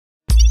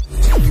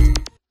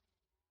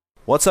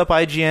What's up,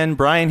 IGN?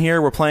 Brian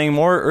here. We're playing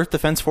more Earth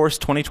Defense Force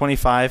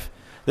 2025.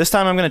 This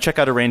time I'm going to check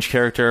out a ranged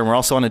character, and we're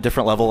also on a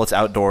different level. It's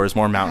outdoors,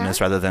 more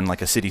mountainous rather than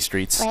like a city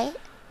streets.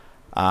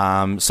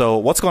 Right. So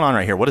what's going on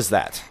right here? What is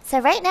that? So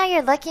right now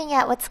you're looking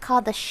at what's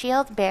called the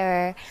shield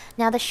bearer.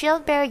 Now the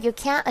shield bearer, you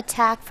can't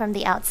attack from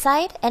the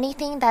outside.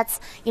 Anything that's,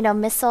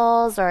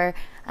 missiles or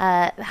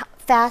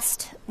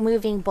fast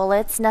moving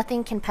bullets,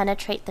 nothing can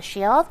penetrate the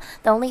shield.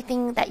 The only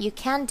thing that you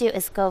can do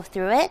is go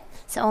through it.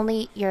 So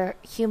only your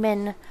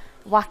human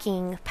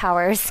walking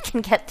powers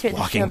can get through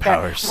the shield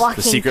bearer.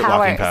 The secret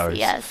walking powers.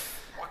 Yes.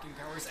 Walking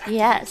powers activate.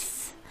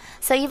 Yes.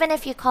 So even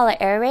if you call it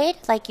air raid,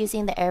 like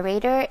using the air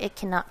raider, it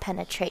cannot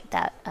penetrate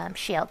that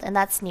shield, and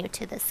that's new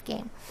to this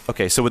game.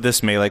 Okay, so would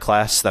this melee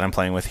class that I'm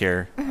playing with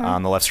here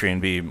on the left screen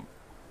be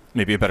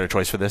maybe a better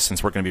choice for this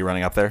since we're going to be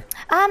running up there?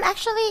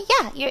 Actually,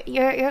 yeah,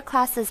 your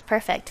class is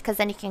perfect because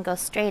then you can go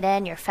straight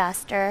in. You're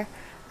faster,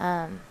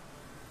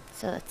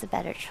 so it's a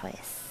better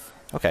choice.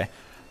 Okay.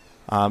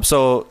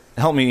 So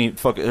help me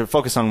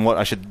focus on what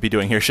I should be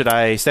doing here. Should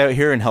I stay out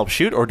here and help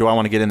shoot, or do I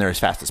want to get in there as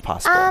fast as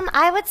possible?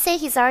 I would say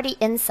he's already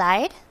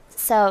inside,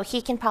 so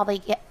he can probably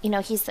get, he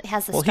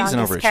has the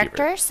strongest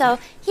character, so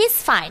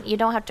he's fine. You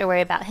don't have to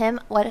worry about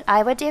him. What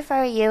I would do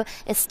for you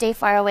is stay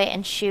far away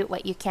and shoot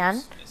what you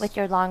can with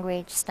your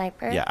long-range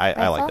sniper Yeah,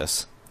 I like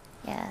this.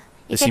 Yeah.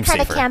 You can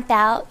kind of camp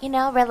out,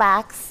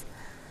 relax.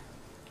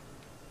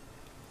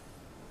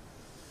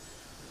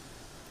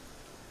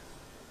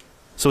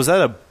 So is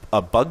that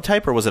a bug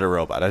type, or was it a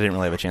robot? I didn't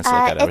really have a chance to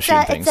look at it. I was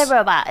shooting things. It's a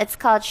robot. It's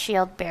called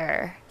Shield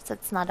Bearer, so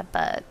it's not a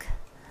bug.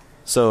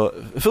 So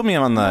fill me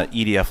in on the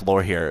EDF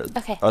lore here.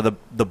 Okay. Are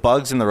the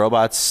bugs and the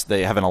robots,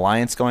 they have an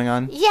alliance going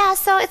on? Yeah,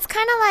 so it's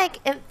kind of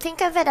like,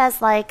 think of it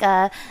as like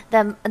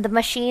the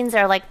machines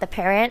are like the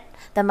parent,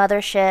 the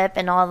mothership,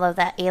 and all of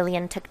that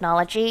alien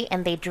technology,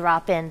 and they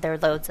drop in their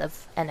loads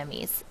of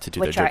enemies, to do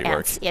which their are dirty work.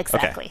 ants.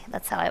 Exactly. Okay.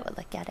 That's how I would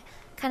look at it.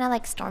 Kind of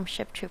like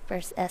Stormship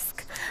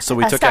Troopers-esque. So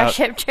we took out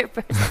Starship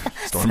Troopers.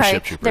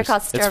 Stormship Troopers. They're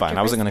called Stormtroopers. It's fine.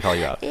 I wasn't going to call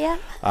you out. Yeah.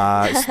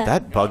 So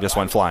that bug just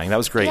went flying. That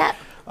was great.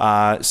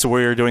 Yep. So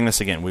we're doing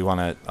this again. We want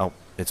to... Oh,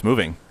 it's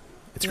moving.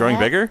 It's growing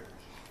bigger?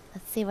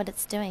 Let's see what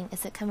it's doing.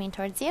 Is it coming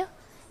towards you?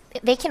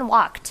 They can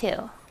walk,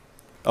 too.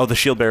 Oh, the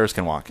shield bearers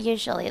can walk.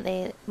 Usually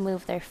they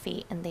move their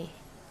feet and they...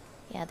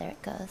 Yeah, there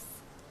it goes.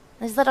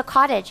 There's a little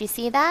cottage. You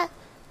see that?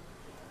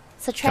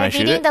 So try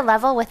beating the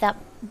level without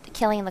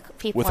killing the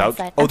people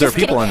inside. Oh, there are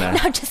people in there.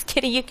 No, just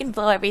kidding. You can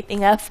blow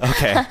everything up.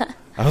 Okay.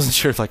 I wasn't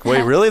sure. Like,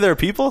 wait, really? There are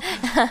people?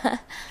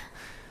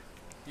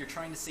 You're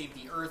trying to save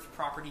the Earth.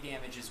 Property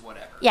damage is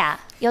whatever. Yeah.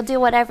 You'll do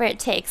whatever it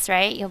takes,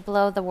 right? You'll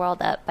blow the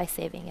world up by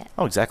saving it.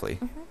 Oh, exactly.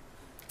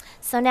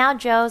 So now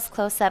Joe's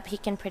close up. He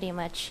can pretty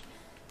much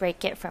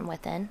break it from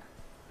within.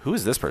 Who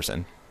is this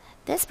person?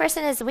 This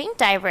person is Wing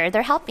Diver.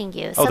 They're helping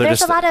you. Oh, So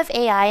there's a lot of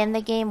AI in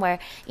the game where,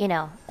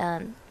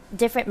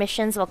 different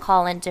missions will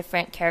call in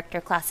different character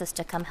classes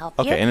to come help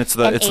you. Okay, and it's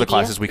the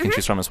classes we can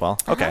choose from as well?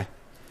 Okay.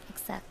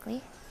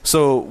 Exactly.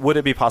 So would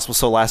it be possible...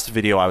 So last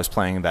video I was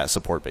playing that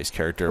support-based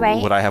character. Right.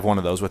 Would I have one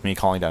of those with me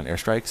calling down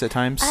airstrikes at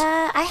times?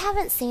 I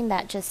haven't seen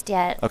that just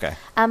yet. Okay.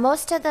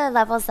 Most of the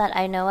levels that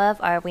I know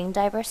of are Wing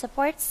Diver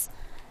supports.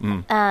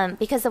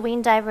 Because the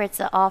Wing Diver, it's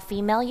an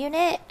all-female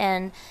unit,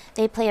 and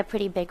they play a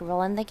pretty big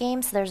role in the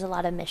game, so there's a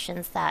lot of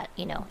missions that,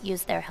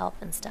 use their help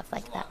and stuff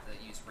like that.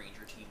 That use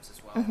ranger teams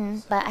as well.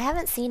 So. But I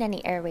haven't seen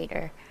any Air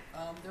Raider.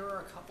 There are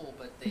a couple,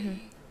 but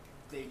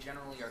they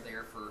generally are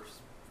there for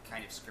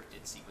kind of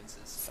scripted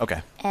sequences.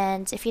 Okay.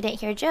 And if you didn't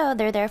hear Joe,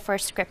 they're there for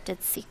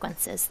scripted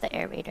sequences, the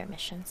Air Raider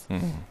missions.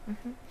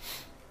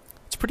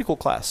 It's a pretty cool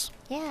class.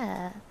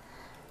 Yeah.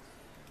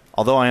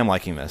 Although I am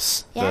liking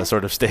this. Yeah. The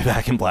sort of stay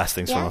back and blast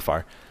things from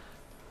afar.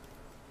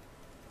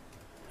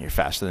 You're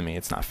faster than me.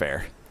 It's not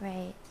fair.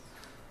 Right.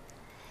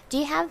 Do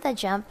you have the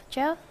jump,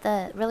 Joe?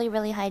 The really,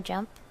 really high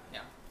jump?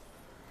 Yeah.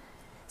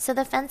 So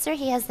the fencer,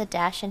 he has the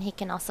dash, and he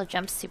can also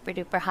jump super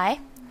duper high.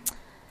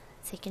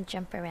 So he can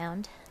jump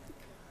around.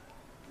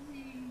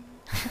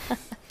 All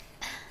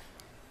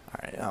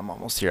right, I'm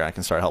almost here. I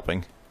can start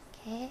helping.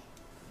 Okay.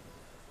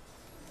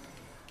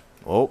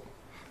 Oh.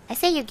 I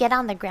say you get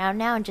on the ground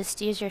now and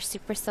just use your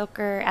super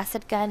soaker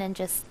acid gun and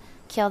just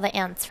kill the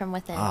ants from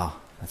within. Oh,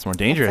 that's more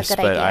dangerous, That's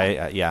a good but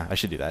idea. I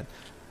should do that.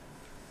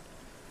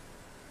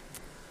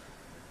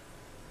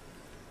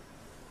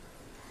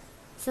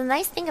 So the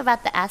nice thing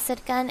about the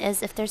acid gun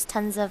is if there's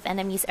tons of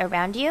enemies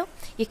around you,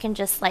 you can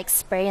just like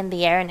spray in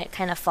the air and it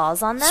kind of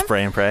falls on them.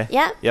 Spray and pray?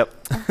 Yep. Yep.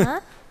 Uh-huh.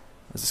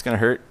 Is this going to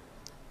hurt?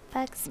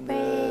 Bug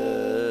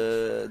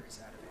spray.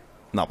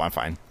 No, I'm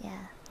fine. Yeah.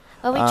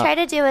 What we try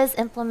to do is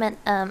implement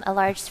a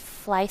large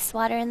fly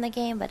swatter in the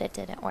game, but it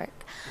didn't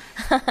work.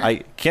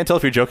 I can't tell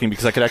if you're joking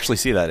because I could actually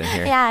see that in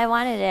here. Yeah, I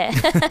wanted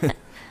it.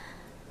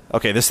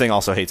 Okay, this thing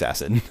also hates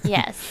acid.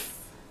 Yes.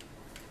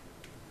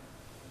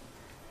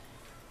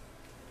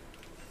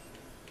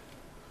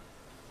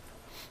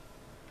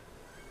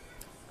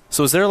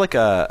 So is there like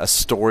a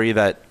story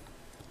that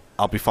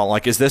I'll be following.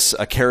 Like, is this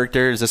a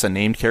character? Is this a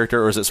named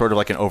character, or is it sort of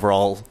like an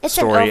overall It's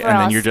story, an overall and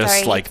then you're just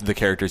story. like the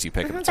characters you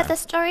pick at the But time? the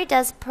story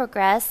does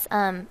progress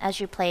as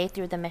you play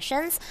through the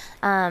missions.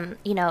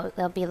 You know,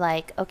 they'll be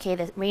like, okay,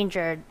 the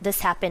ranger,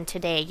 this happened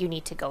today. You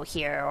need to go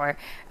here, or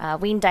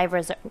wing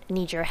divers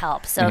need your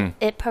help. So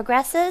it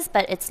progresses,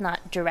 but it's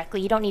not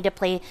directly. You don't need to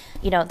play,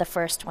 you know, the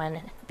first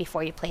one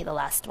before you play the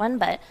last one.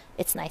 But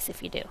it's nice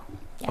if you do.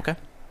 Yeah. Okay.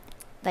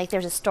 Like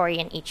there's a story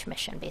in each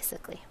mission,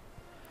 basically.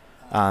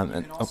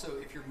 And also,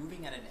 if you're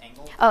moving at an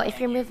angle. Oh, if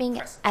and you're you moving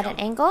press at an jump,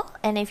 angle,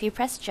 and if you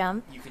press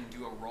jump, you can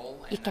do a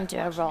roll. And You can that do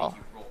will a actually roll. make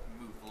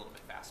you move a little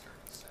bit faster.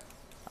 So,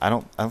 I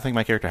don't think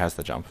my character has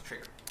the jump.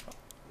 trigger.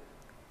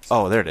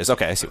 Oh, there it is.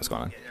 Okay, I see what's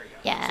going on. Yeah, there you go.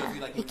 Yeah, So if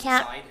you like you move to the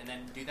can't- side and then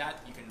do that,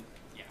 you can.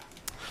 Yeah.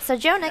 so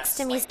Joe That's next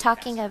to me is slightly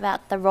talking faster.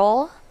 about the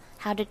roll,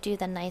 how to do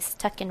the nice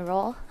tuck and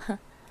roll.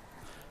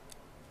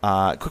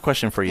 Quick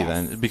question for you Yes.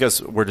 then,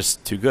 because we're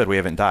just too good, we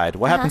haven't died.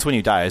 What happens when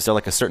you die? Is there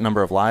like a certain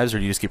number of lives, or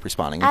do you just keep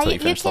respawning until you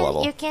finish the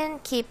level? You can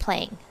keep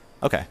playing,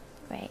 Okay.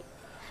 right?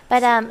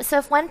 But so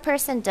if one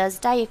person does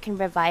die, you can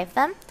revive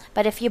them.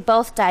 But if you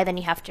both die, then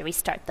you have to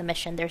restart the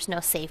mission. There's no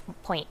save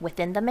point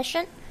within the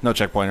mission. No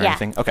checkpoint or yeah.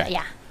 anything? Okay.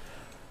 Yeah.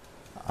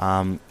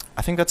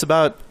 I think that's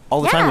about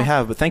all the time we Yeah.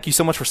 have, but thank you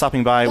so much for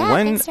stopping by. Yeah,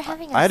 when thanks for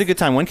having I had a us. good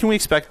time. When can we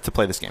expect to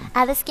play this game?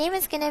 This game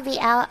is going to be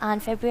out on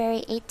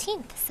February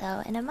 18th,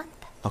 so in a month.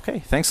 Okay,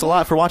 thanks a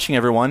lot for watching,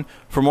 everyone.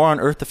 For more on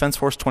Earth Defense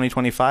Force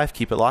 2025,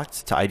 keep it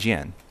locked to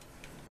IGN.